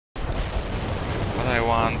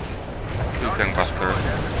want 2 tank busters.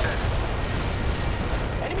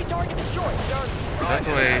 Enemy target destroyed, sir. That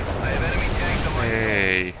way. I have enemy tanks on my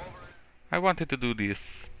Hey, I wanted to do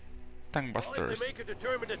this. Tank Well, busters. if they make a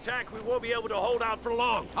determined attack, we won't be able to hold out for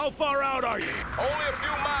long. How far out are you? Only a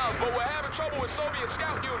few miles, but we're having trouble with Soviet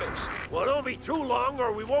scout units. Well, don't be too long,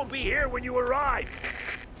 or we won't be here when you arrive.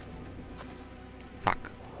 Fuck.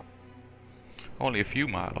 Only a few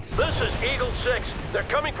miles. This is Eagle 6. They're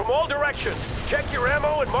coming from all directions. Check your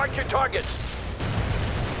ammo and mark your targets.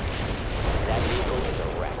 That vehicle is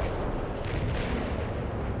a wreck.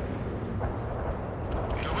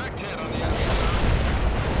 Direct hit on the enemy.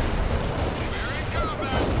 We're in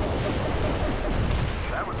combat.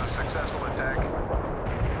 That was a successful attack.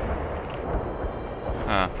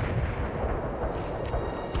 Huh.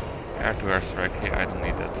 Air-to-air strike here, I don't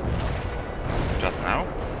need it. Just now,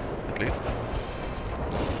 at least.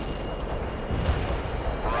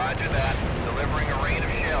 Roger that. Delivering a rain of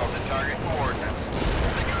shells at target coordinates.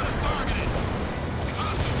 They got us targeted.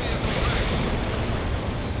 Hostile vehicle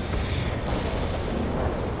ready.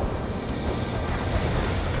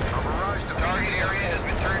 A barrage to target area has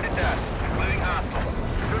been turned to dust, including hostiles.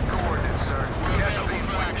 Good coordinates, sir. We're available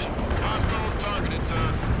for action. Hostiles targeted, sir.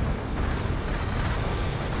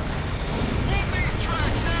 Move these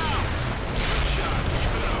tracks now. Good shot.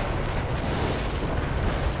 Keep it up.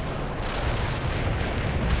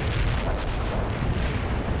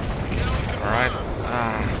 Alright.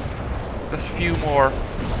 There's a few more.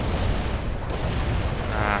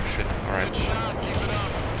 Shit. Alright. Good shot. Keep it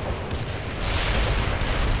up.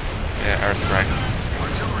 Yeah, airstrike.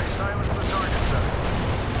 Artillery, silence the target, sir.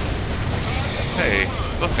 Hey,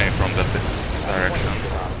 look me from that direction.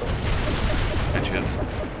 Bitches.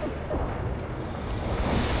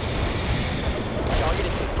 Target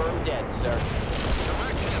is confirmed dead, sir.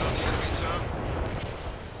 Direct hit on the enemy, sir.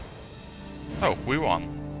 Oh, we won.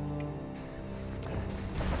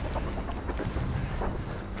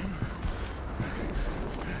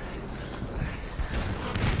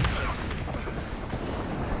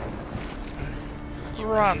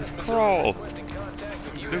 Run, crawl,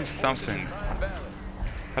 do something.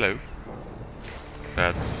 Hello.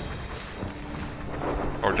 Dead.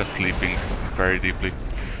 Or just sleeping very deeply.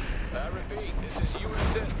 I repeat, this is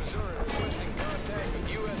USS Missouri requesting contact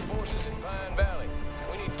with U.S. forces in Pine Valley.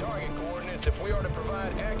 We need target coordinates if we are to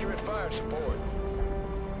provide accurate fire support.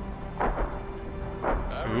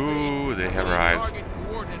 I repeat, Ooh, they have we need arrived. target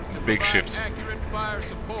coordinates to Big provide ships. accurate fire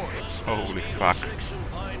support. Holy fuck.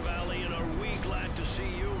 Pine Valley, and are we glad to see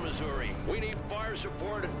you, Missouri? We need fire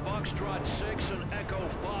support at Foxtrot 6 and Echo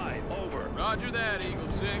 5. Over. Roger that, Eagle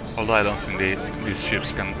 6. Although I don't think these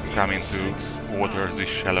ships can come into water this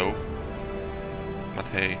shallow. But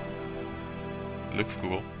hey, looks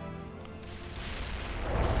cool.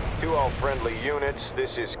 To all friendly units,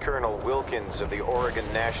 this is Colonel Wilkins of the Oregon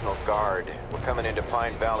National Guard. We're coming into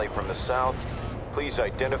Pine Valley from the south. Please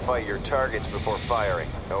identify your targets before firing.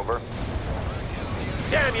 Over.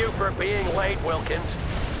 Damn you for being late, Wilkins.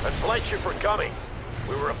 And bless you for coming.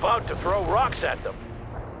 We were about to throw rocks at them.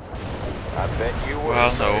 I bet you were.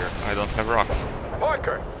 Well, no, sir. I don't have rocks.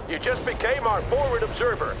 Parker, you just became our forward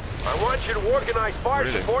observer. I want you to organize fire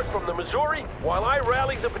Really? support from the Missouri while I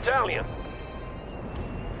rally the battalion.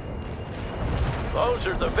 Those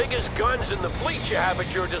are the biggest guns in the fleet you have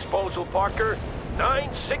at your disposal, Parker. 9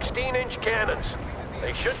 16-inch cannons.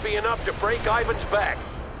 They should be enough to break Ivan's back.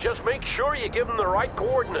 Just make sure you give them the right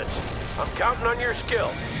coordinates. I'm counting on your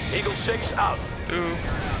skill. Eagle 6 out. 2, 3,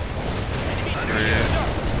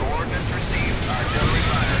 Coordinates received. Artillery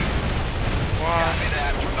firing. 1, Copy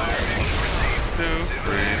that. Fire mission received. 2,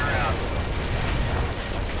 3, Zulu out.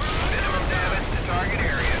 Minimum damage to target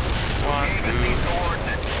area. 1, Gave us these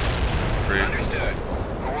coordinates. 2, 3. Understood.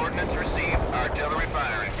 Coordinates received. Artillery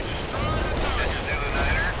firing. This is Zulu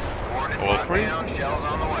Niner. Coordinates All locked three? down. Shells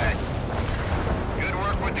on the way. Good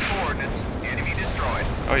work with the coordinates. Enemy destroyed.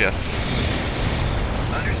 Oh yes.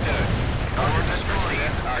 Understood. Coordinates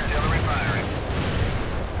received. Artillery firing.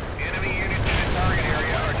 Enemy units in the target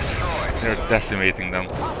area are destroyed. They're decimating them.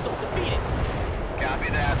 Hostile defeated. Copy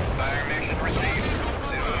that. Fire mission received.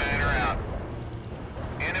 Zulu Niner out.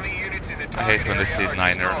 Enemy units in the I hate target when they area say are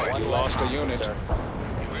Niner. destroyed. One lost a unit, sir.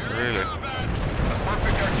 Really? A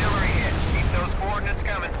perfect artillery hit. Keep those coordinates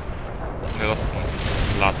coming. They lost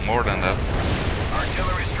a lot more than that.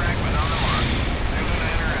 Artillery strike was on the mark. Zulu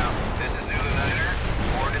Niner out. This is Zulu Niner.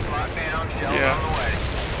 Coordinates locked down. Shells Yeah. on the way.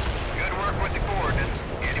 Good work with the coordinates.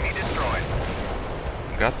 Enemy destroyed.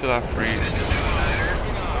 Got to have free. This is Zulu Niner.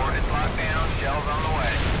 Coordinates locked down. Shells on the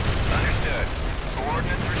way. Understood.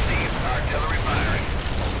 Coordinates received. Artillery firing.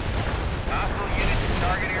 Hostile units in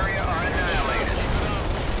target area are annihilated.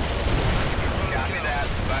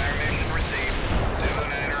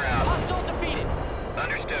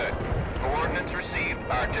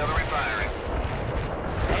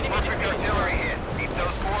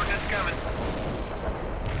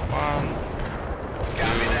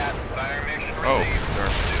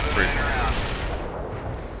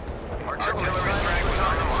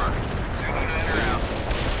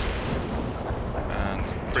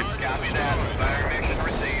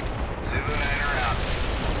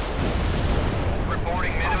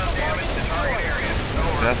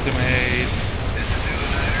 Decimate. This is Zulu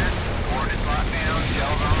Niner. Coordinates locked down.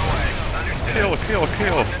 Shells on the way. Understood. Kill, kill,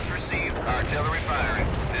 kill. Coordinates received. Artillery firing.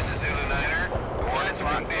 This is Zulu Niner. Coordinates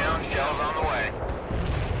locked down. Shells on the way.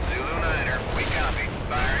 Zulu Niner. We copy.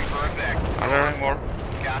 Firing for effect. Are there any more?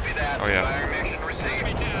 Copy that. Oh, yeah. Fire mission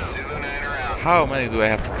received. Zulu Niner out. How many do I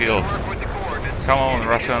have to kill? Work with the coordinates. Come on, Enemy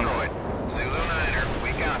Russians. destroyed. Zulu Niner. We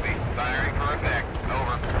copy. Firing for effect.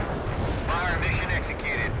 Over. Fire mission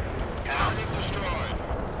executed. Out. Destroyed.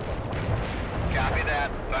 Copy that.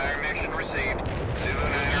 Fire mission received. Zulu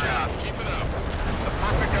Niner out. Keep it up. A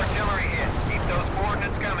perfect artillery hit. Keep those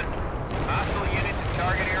coordinates coming. Hostile units in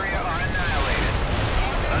target area are annihilated.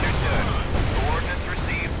 Understood. Coordinates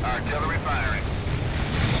received. Artillery firing.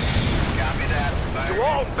 Copy that. Fire To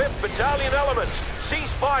all 5th Battalion elements,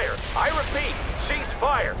 cease fire. I repeat, cease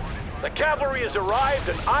fire. The cavalry has arrived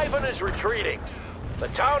and Ivan is retreating. The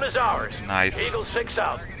town is ours. Nice. Eagle 6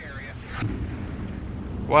 out.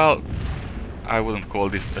 Well, I wouldn't call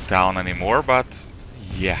this a town anymore, but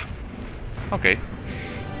yeah. Okay.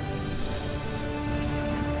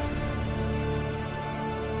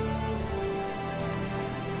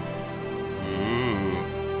 Ooh.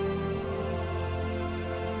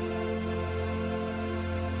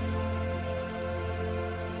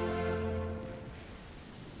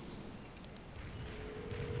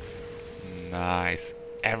 Nice.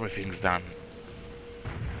 Everything's done.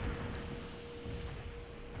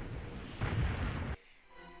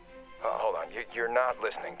 Hold on, you're not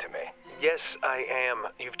listening to me. Yes, I am.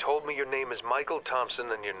 You've told me your name is Michael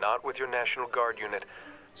Thompson and you're not with your National Guard unit.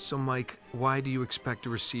 So, Mike, why do you expect to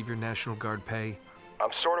receive your National Guard pay?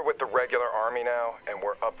 I'm sort of with the regular army now, and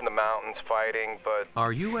we're up in the mountains fighting, but...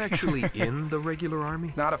 Are you actually in the regular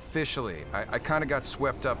army? Not officially. I kind of got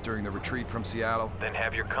swept up during the retreat from Seattle. Then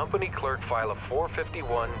have your company clerk file a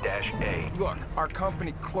 451-A. Look, our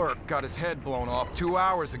company clerk got his head blown off 2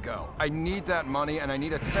 hours ago. I need that money, and I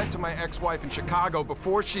need it sent to my ex-wife in Chicago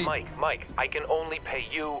before she... Mike, I can only pay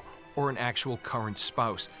you... Or an actual current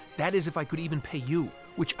spouse. That is if I could even pay you,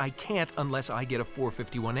 which I can't unless I get a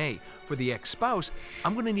 451A. For the ex-spouse,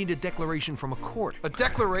 I'm gonna need a declaration from a court. A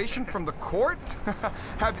declaration from the court?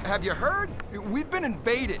 Have you heard? We've been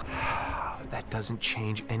invaded. That doesn't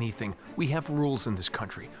change anything. We have rules in this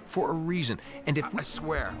country, for a reason, and if I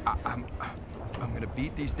swear, I'm gonna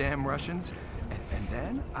beat these damn Russians, and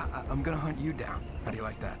then I'm gonna hunt you down. How do you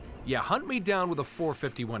like that? Yeah, hunt me down with a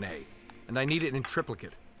 451A. And I need it in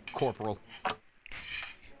triplicate, Corporal.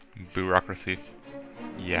 Bureaucracy.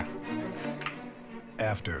 Yeah.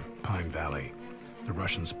 After Pine Valley, the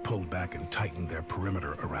Russians pulled back and tightened their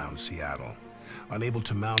perimeter around Seattle. Unable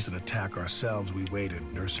to mount an attack ourselves, we waited,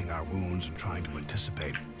 nursing our wounds and trying to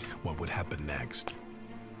anticipate what would happen next.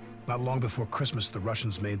 Not long before Christmas, the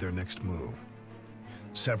Russians made their next move.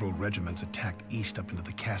 Several regiments attacked east up into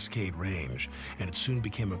the Cascade Range, and it soon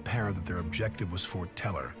became apparent that their objective was Fort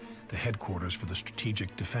Teller, the headquarters for the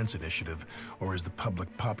Strategic Defense Initiative, or as the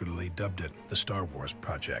public popularly dubbed it, the Star Wars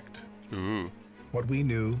Project. Ooh. What we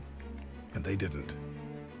knew, and they didn't,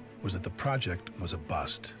 was that the project was a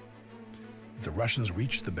bust. If the Russians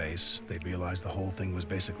reached the base, they'd realize the whole thing was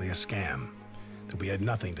basically a scam, that we had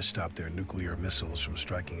nothing to stop their nuclear missiles from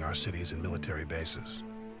striking our cities and military bases.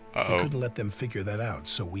 We couldn't let them figure that out,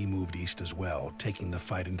 so we moved east as well, taking the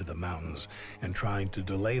fight into the mountains and trying to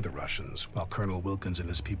delay the Russians, while Colonel Wilkins and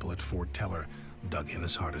his people at Fort Teller dug in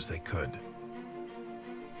as hard as they could.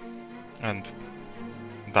 And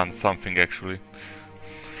done something actually.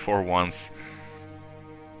 For once.